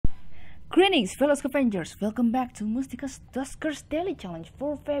Greetings, fellow scavengers! Welcome back to Mustica's Duskers Daily Challenge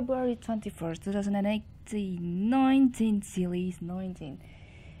for February 21st, 2018. 19 series 19.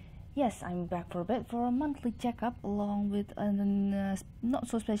 Yes, I'm back for a bit for a monthly checkup along with a not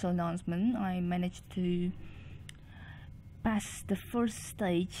so special announcement. I managed to pass the first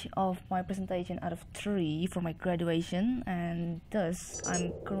stage of my presentation out of 3 for my graduation, and thus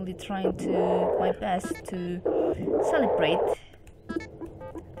I'm currently trying to my best to celebrate.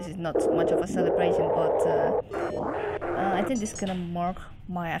 This is not much of a celebration, but I think this is gonna mark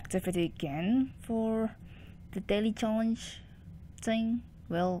my activity again for the daily challenge thing.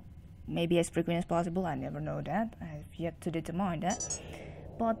 Well, maybe as frequent as possible, I never know that. I have yet to determine that.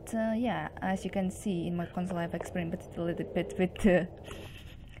 But yeah, as you can see in my console, I've experimented a little bit with the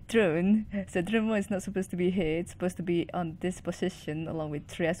drone. So the drone is not supposed to be here, it's supposed to be on this position along with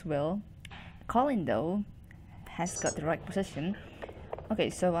 3 as well. Colin though has got the right position. Okay,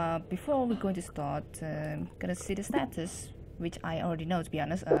 so before we're going to start, gonna see the status, which I already know to be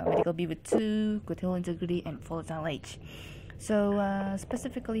honest. Medical B with 2, good health integrity, and volatile age. So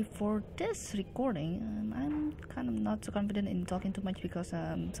specifically for this recording, I'm kind of not so confident in talking too much because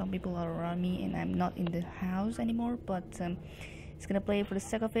some people are around me and I'm not in the house anymore. But it's gonna play for the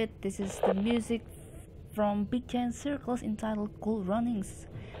sake of it. This is the music from Big Giant Circles entitled Cool Runnings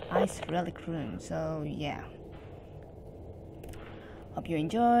Ice Relic Room. So yeah. Hope you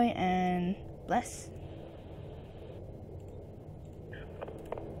enjoy and bless.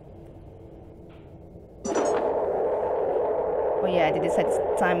 Oh yeah, I did set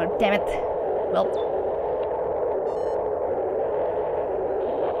timer, damn it. Well,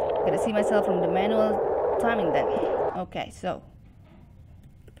 gotta see myself from the manual timing then. Okay, so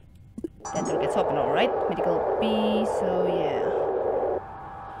that door gets open, alright. Medical B, so yeah.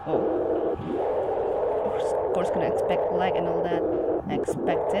 Oh. Of course, gonna expect lag and all that.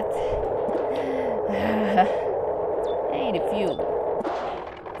 Expected. Hey, the fuel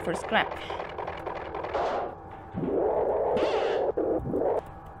for scrap.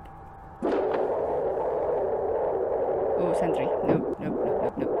 Oh, sentry. Nope.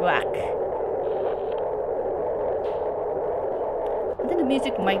 Whack. I think the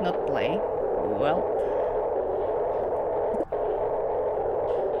music might not play. Well.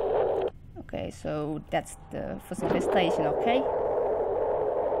 Okay, so that's the first infestation, okay?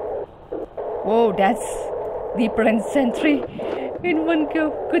 Whoa, that's Leaper and Sentry in one go.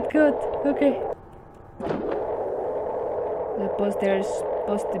 Good God, okay. Suppose there's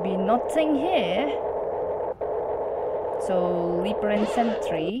supposed to be nothing here. So, Leaper and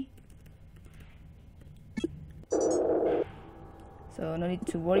Sentry. So, no need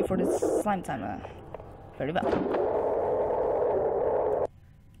to worry for the slime timer. Very well.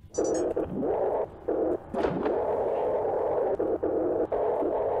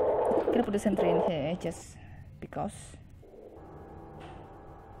 I'm gonna put the sentry in here just because.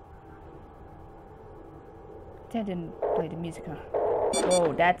 They didn't play the music, huh?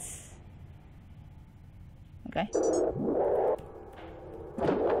 Oh, that's okay.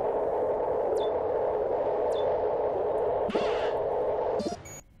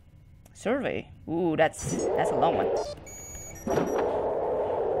 Survey. Ooh, that's a long one.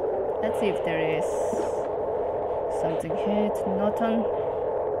 Let's see if there is something here to note on.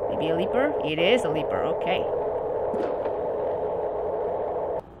 Maybe a leaper? It is a leaper, okay.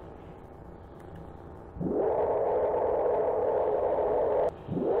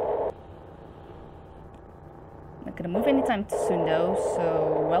 Not gonna move anytime soon though,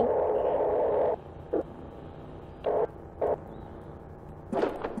 so well.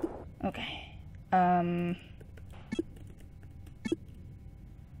 Okay.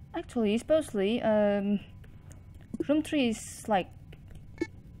 Actually, supposedly, room 3 is like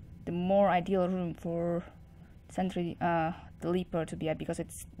the more ideal room for sentry, the leaper to be at because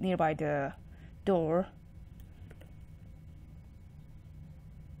it's nearby the door.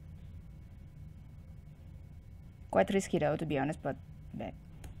 Quite risky though, to be honest, but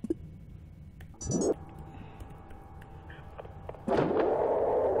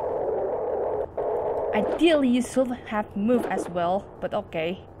ideally you should have moved as well, but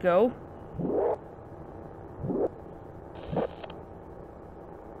okay, go.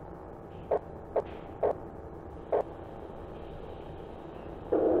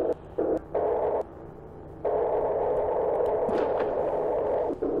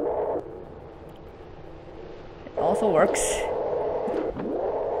 Also works.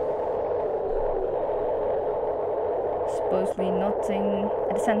 Supposedly nothing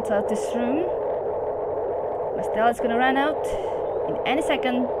at the center of this room. My style is gonna run out in any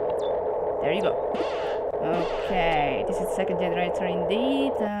second. There you go. Okay, this is second generator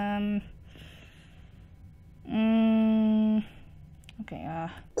indeed.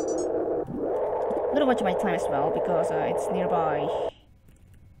 watch my time as well because it's nearby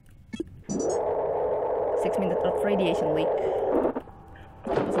 6 minutes of radiation leak.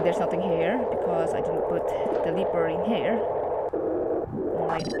 So there's nothing here because I didn't put the leaper in here.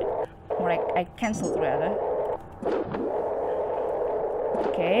 I cancelled rather.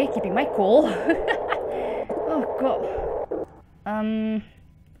 Okay, keeping my cool. Oh god.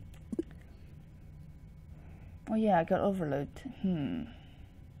 Oh yeah, I got overload.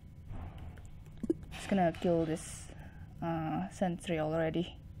 Just gonna kill this sentry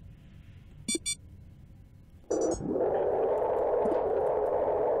already.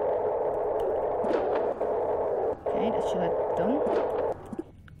 Okay, that should have done.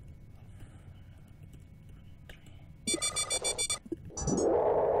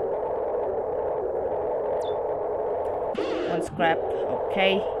 One scrap,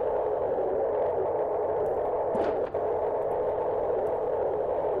 okay.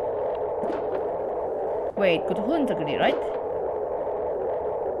 Wait, good hull integrity, right?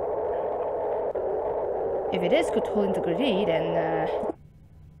 If it is good hull integrity, then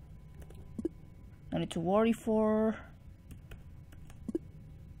no need to worry for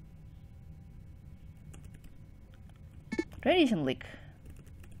radiation leak.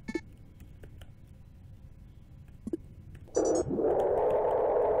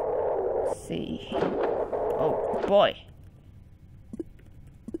 Let's see. Oh boy.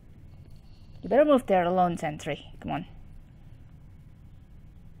 You better move there alone, sentry. Come on.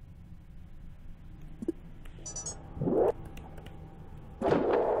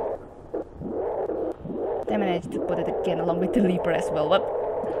 I managed to put it again along with the leaper as well. What?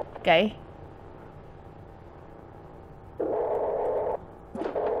 Okay.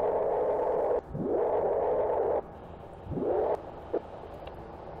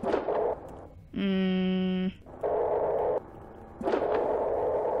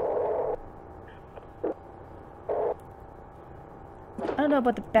 I don't know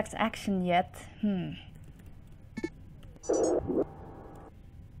about the back's action yet.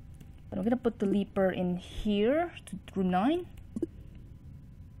 But I'm gonna put the leaper in here to room 9.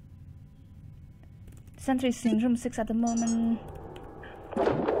 Sentry's in room 6 at the moment.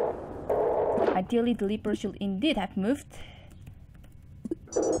 Ideally, the leaper should indeed have moved.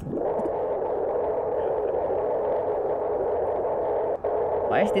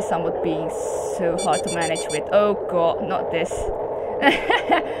 Why is this somewhat being so hard to manage with? Oh god, not this.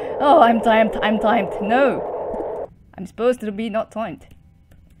 Oh, I'm timed. No! I'm supposed to be not timed.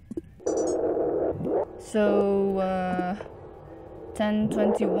 So,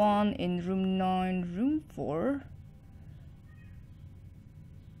 10:21 in room 9, room 4,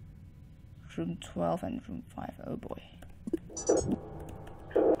 room 12 and room 5. Oh boy.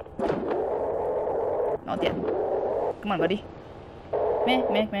 Not yet. Come on, buddy.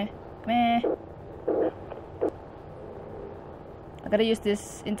 Meh. I gotta use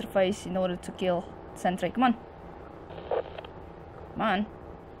this interface in order to kill sentry. Come on. Come on.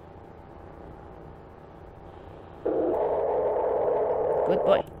 Good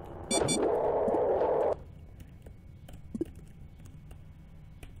boy.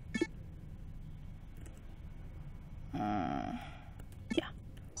 Yeah.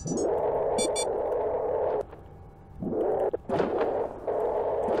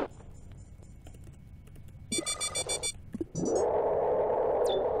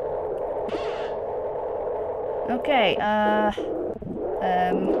 Okay,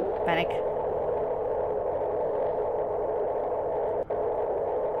 panic.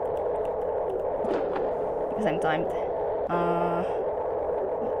 Because I'm timed.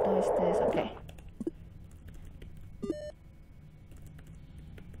 What is this? Okay.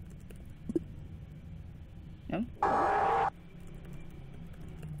 No?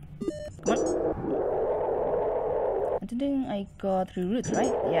 Come on. I don't think I got reroute,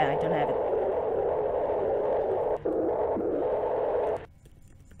 right? Yeah, I don't have it.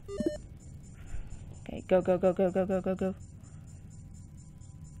 Okay, go. I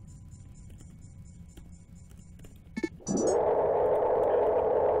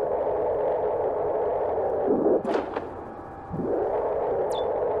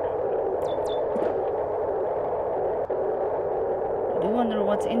do wonder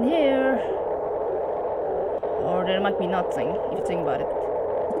what's in here. Or there might be nothing, if you think about it.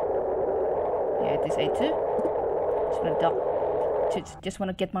 Yeah, it is A2. Just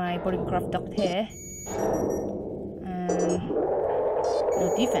wanna get my boarding craft docked here. No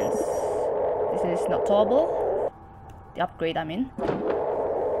defense. This is not towable. The upgrade I'm in.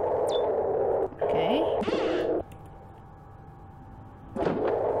 Okay.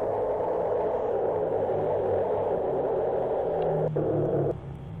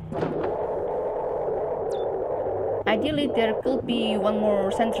 Ideally, there could be one more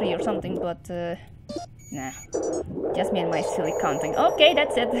sentry or something, but nah. Just me and my silly counting. Okay,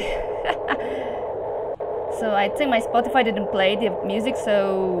 that's it. So I think my Spotify didn't play the music, so...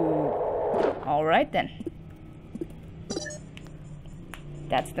 Alright then.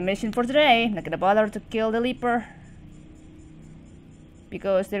 That's the mission for today. Not gonna bother to kill the Leaper,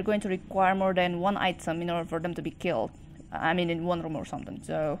 because they're going to require more than one item in order for them to be killed. I mean, in one room or something,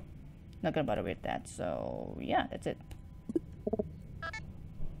 so... Not gonna bother with that, so... Yeah, that's it.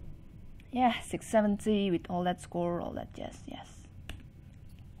 Yeah, 670 with all that score, all that jazz, yes.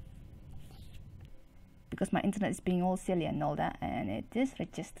 Because my internet is being all silly and all that, and it is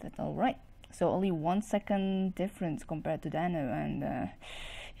registered, alright. So only 1 second difference compared to Dano, and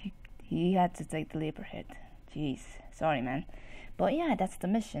he had to take the Leaper hit. Jeez, sorry man. But yeah, that's the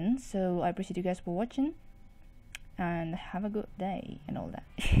mission, so I appreciate you guys for watching, and have a good day and all that.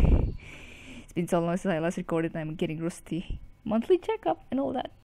 It's been so long since I last recorded, I'm getting rusty. Monthly checkup and all that.